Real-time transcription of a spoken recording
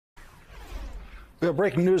We have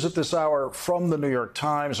breaking news at this hour from the New York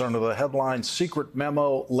Times under the headline, "Secret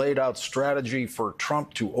Memo Laid Out Strategy for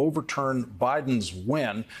Trump to Overturn Biden's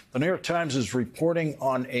Win." The New York Times is reporting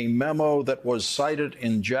on a memo that was cited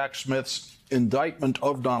in Jack Smith's indictment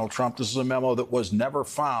of Donald Trump. This is a memo that was never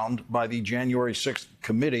found by the January 6th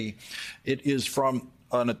committee. It is from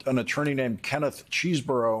an attorney named Ken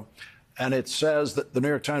Chesebro, and it says that the New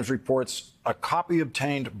York Times reports a copy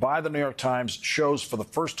obtained by the New York Times shows for the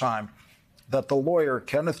first time that the lawyer,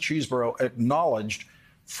 Kenneth Chesebro, acknowledged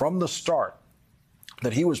from the start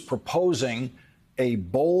that he was proposing a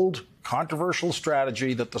bold, controversial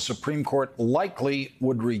strategy that the Supreme Court likely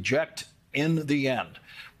would reject in the end.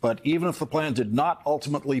 But even if the plan did not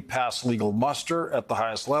ultimately pass legal muster at the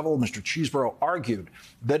highest level, Mr. Chesebro argued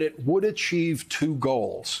that it would achieve two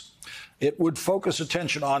goals. It would focus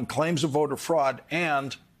attention on claims of voter fraud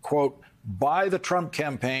and, quote, buy the Trump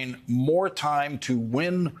campaign more time to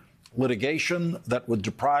win litigation that would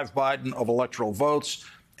deprive Biden of electoral votes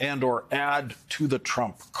and or add to the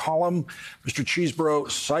Trump column. Mr. Chesebro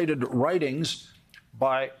cited writings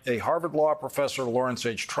by a Harvard Law professor, Laurence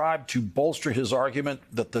Tribe, to bolster his argument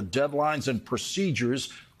that the deadlines and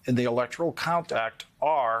procedures in the Electoral Count Act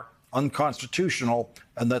are unconstitutional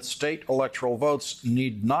and that state electoral votes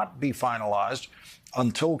need not be finalized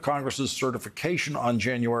until Congress's certification on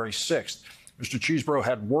January 6th. Mr. Chesebro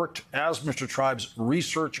had worked as Mr. Tribe's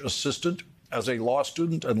research assistant as a law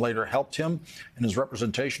student and later helped him in his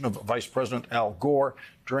representation of Vice President Al Gore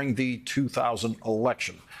during the 2000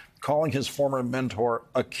 election, calling his former mentor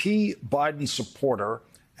a key Biden supporter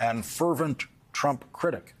and fervent Trump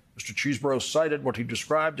critic. Mr. Chesebro cited what he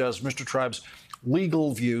described as Mr. Tribe's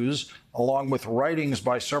legal views, along with writings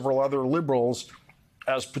by several other liberals,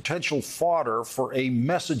 as potential fodder for a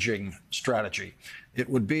messaging strategy. It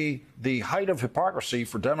would be the height of hypocrisy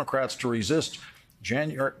for Democrats to resist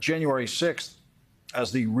January 6th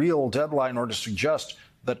as the real deadline or to suggest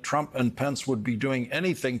that Trump and Pence would be doing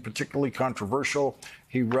anything particularly controversial.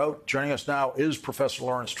 He wrote, joining us now is Professor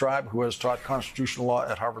Laurence Tribe, who has taught constitutional law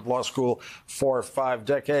at Harvard Law School for 5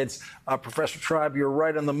 decades. Professor Tribe, you're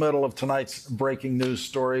right in the middle of tonight's breaking news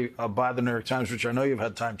story by the New York Times, which I know you've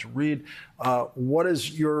had time to read. What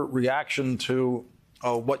is your reaction to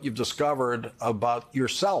what you've discovered about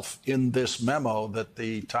yourself in this memo that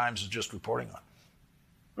the Times is just reporting on?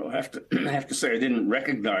 Well, I have to say I didn't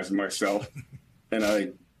recognize myself, and I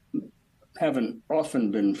haven't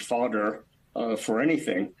often been fodder for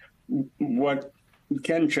anything. What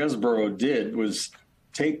Ken Chesebro did was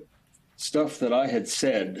take stuff that I had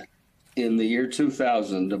said in the year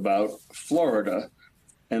 2000 about Florida,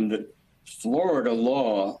 and that Florida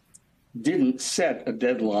law didn't set a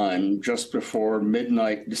deadline just before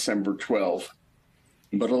midnight December 12,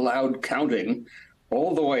 but allowed counting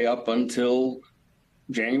all the way up until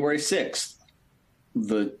January 6th,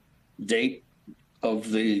 the date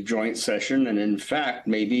of the joint session, and in fact,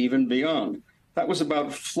 maybe even beyond. That was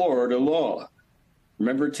about Florida law.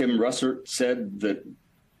 Remember, Tim Russert said that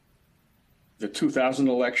the 2000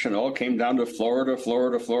 election all came down to Florida,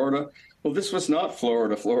 Florida, Florida. Well, this was not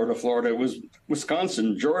Florida, Florida, Florida. It was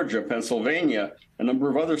Wisconsin, Georgia, Pennsylvania, a number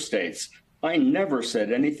of other states. I never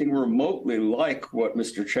said anything remotely like what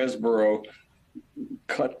Mr. Chesebro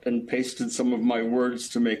cut and pasted some of my words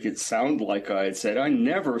to make it sound like I had said. I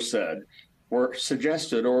never said or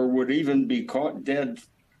suggested or would even be caught dead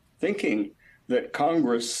thinking that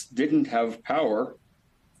Congress didn't have power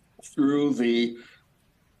through the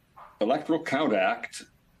Electoral Count Act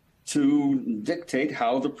to dictate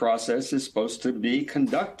how the process is supposed to be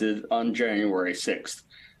conducted on January 6th.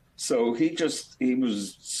 So he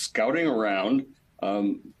was scouting around.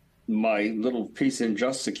 My little piece in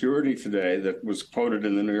Just Security today that was quoted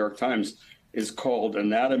in the New York Times is called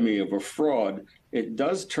Anatomy of a Fraud. It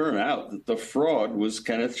does turn out that the fraud was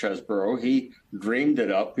Kenneth Chesebro. He dreamed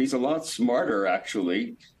it up. He's a lot smarter,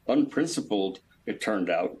 actually, unprincipled, it turned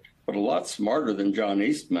out, but a lot smarter than John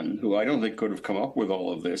Eastman, who I don't think could have come up with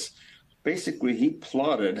all of this. Basically, he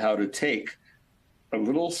plotted how to take a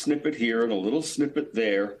little snippet here and a little snippet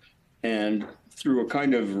there, and through a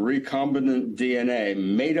kind of recombinant DNA,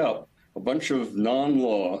 made up a bunch of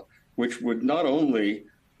non-law, which would not only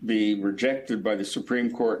be rejected by the Supreme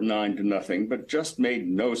Court 9-0, but just made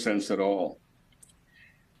no sense at all.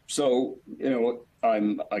 So,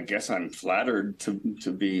 I guess I'm flattered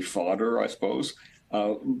to be fodder, I suppose,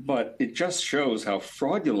 but it just shows how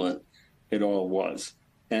fraudulent it all was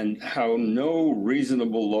and how no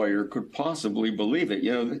reasonable lawyer could possibly believe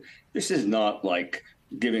it. This is not like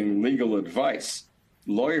giving legal advice.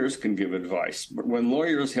 Lawyers can give advice, but when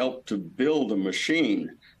lawyers help to build a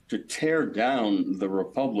machine to tear down the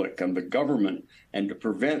republic and the government and to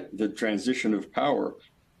prevent the transition of power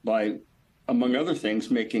by, among other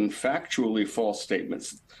things, making factually false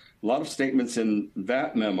statements. A lot of statements in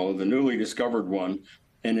that memo, the newly discovered one,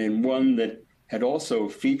 and in one that had also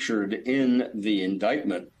featured in the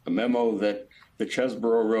indictment, a memo that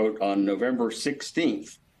Chesebro wrote on November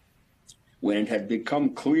 16th, when it had become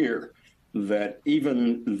clear that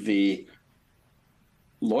even the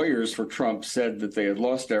lawyers for Trump said that they had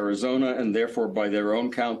lost Arizona and therefore by their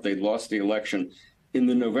own count they'd lost the election. In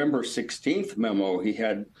the November 16th memo, he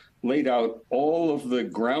had laid out all of the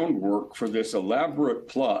groundwork for this elaborate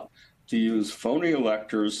plot to use phony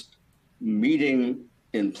electors, meeting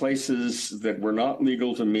in places that were not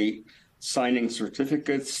legal to meet, signing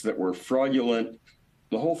certificates that were fraudulent.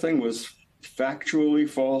 The whole thing was factually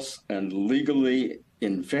false and legally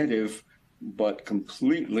inventive, but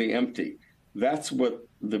completely empty. That's what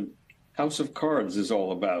the House of Cards is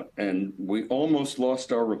all about, and we almost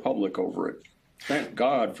lost our republic over it. Thank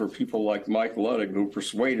God for people like Mike Ludwig, who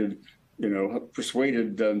persuaded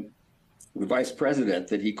the vice president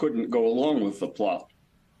that he couldn't go along with the plot.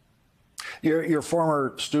 Your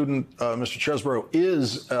former student, Mr. Chesebro,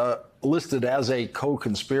 is listed as a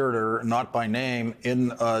co-conspirator, not by name,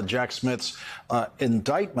 in Jack Smith's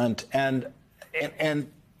indictment, and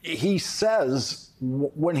he says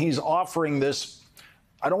when he's offering this,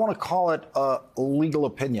 I don't want to call it a legal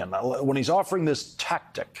opinion, when he's offering this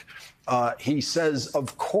tactic, he says,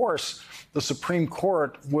 of course, the Supreme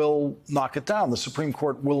Court will knock it down. The Supreme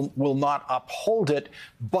Court will not uphold it,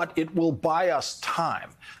 but it will buy us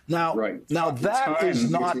time. Now, right. That is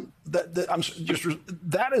not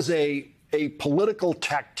that is a political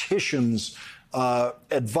tactician's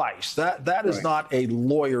advice. That is not a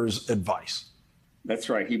lawyer's advice. That's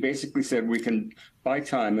right. He basically said we can buy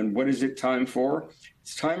time. And what is it time for?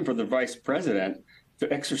 It's time for the vice president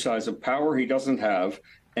to exercise a power he doesn't have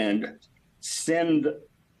and send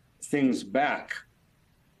things back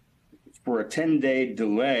for a 10-day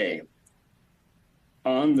delay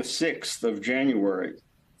on the 6th of January,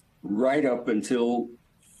 right up until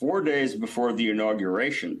 4 days before the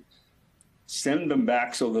inauguration. Send them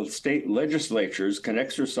back so the state legislatures can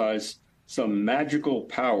exercise some magical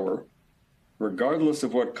power, regardless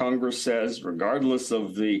of what Congress says, regardless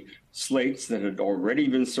of the slates that had already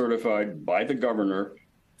been certified by the governor,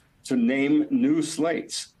 to name new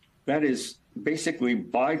slates. That is basically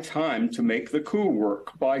buy time to make the coup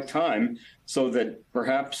work, buy time so that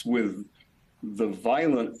perhaps with the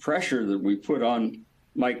violent pressure that we put on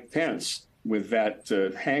Mike Pence with that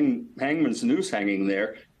hangman's noose hanging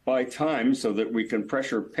there, buy time so that we can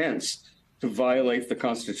pressure Pence to violate the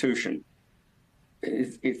Constitution.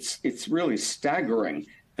 It's really staggering.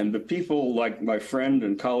 And the people like my friend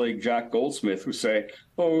and colleague Jack Goldsmith who say,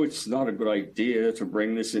 oh, it's not a good idea to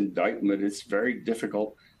bring this indictment, it's very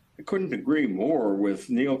difficult. I couldn't agree more with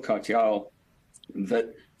Neil Katyal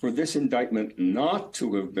that for this indictment not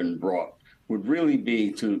to have been brought would really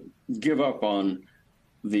be to give up on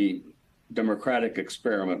the democratic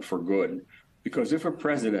experiment for good. Because if a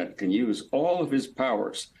president can use all of his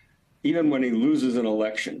powers, even when he loses an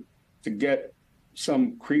election, to get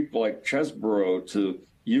some creep like Chesebro to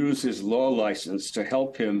use his law license to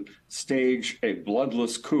help him stage a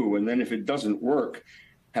bloodless coup, and then if it doesn't work,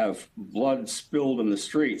 have blood spilled in the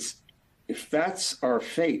streets. If that's our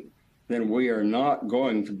fate, then we are not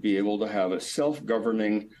going to be able to have a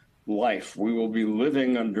self-governing life. We will be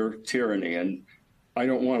living under tyranny, and I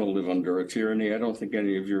don't want to live under a tyranny. I don't think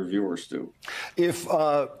any of your viewers do. If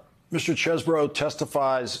Mr. Chesebro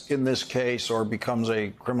testifies in this case or becomes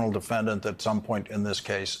a criminal defendant at some point in this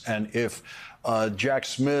case, and if Jack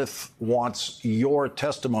Smith wants your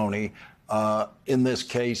testimony in this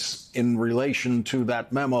case in relation to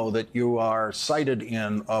that memo that you are cited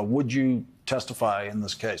in, would you testify in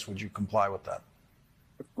this case? Would you comply with that?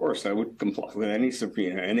 Of course, I would comply with any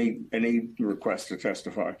subpoena, any request to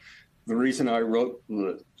testify. The reason I wrote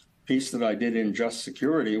the piece that I did in Just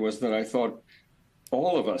Security was that I thought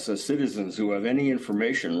all of us as citizens who have any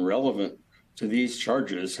information relevant to these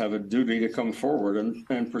charges have a duty to come forward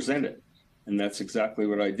and present it. And that's exactly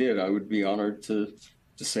what I did. I would be honored to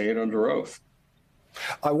say it under oath.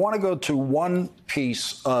 I want to go to one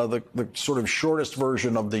piece, the sort of shortest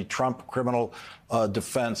version of the Trump criminal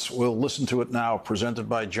defense. We'll listen to it now, presented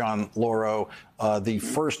by John Lauro, the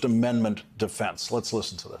First Amendment defense. Let's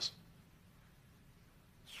listen to this.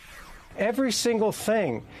 Every single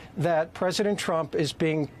thing that President Trump is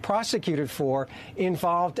being prosecuted for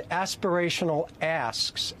involved aspirational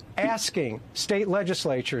asks, asking state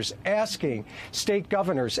legislatures, asking state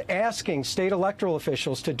governors, asking state electoral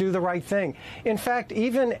officials to do the right thing. In fact,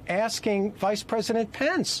 even asking Vice President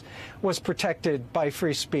Pence was protected by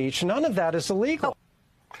free speech. None of that is illegal.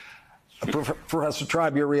 Professor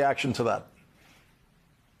Tribe, your reaction to that?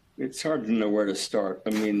 It's hard to know where to start.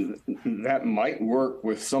 I mean, that might work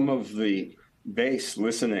with some of the base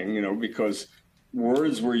listening, you know, because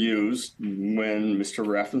words were used when Mr.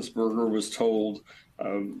 Raffensperger was told,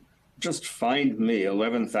 just find me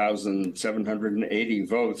 11,780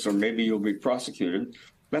 votes, or maybe you'll be prosecuted.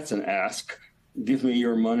 That's an ask. Give me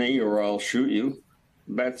your money or I'll shoot you.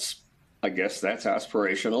 I guess that's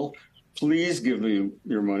aspirational. Please give me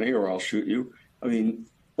your money or I'll shoot you. I mean,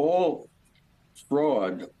 all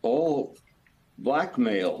fraud, all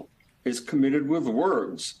blackmail is committed with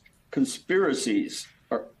words. Conspiracies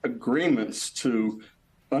are agreements to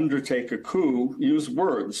undertake a coup, use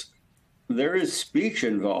words. There is speech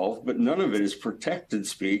involved, but none of it is protected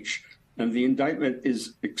speech. And the indictment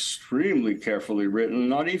is extremely carefully written,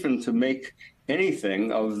 not even to make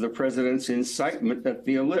anything of the president's incitement at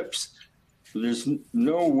the ellipse. There's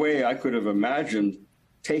no way I could have imagined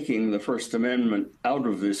taking the First Amendment out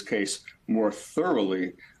of this case more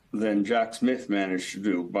thoroughly than Jack Smith managed to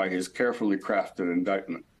do by his carefully crafted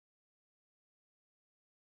indictment.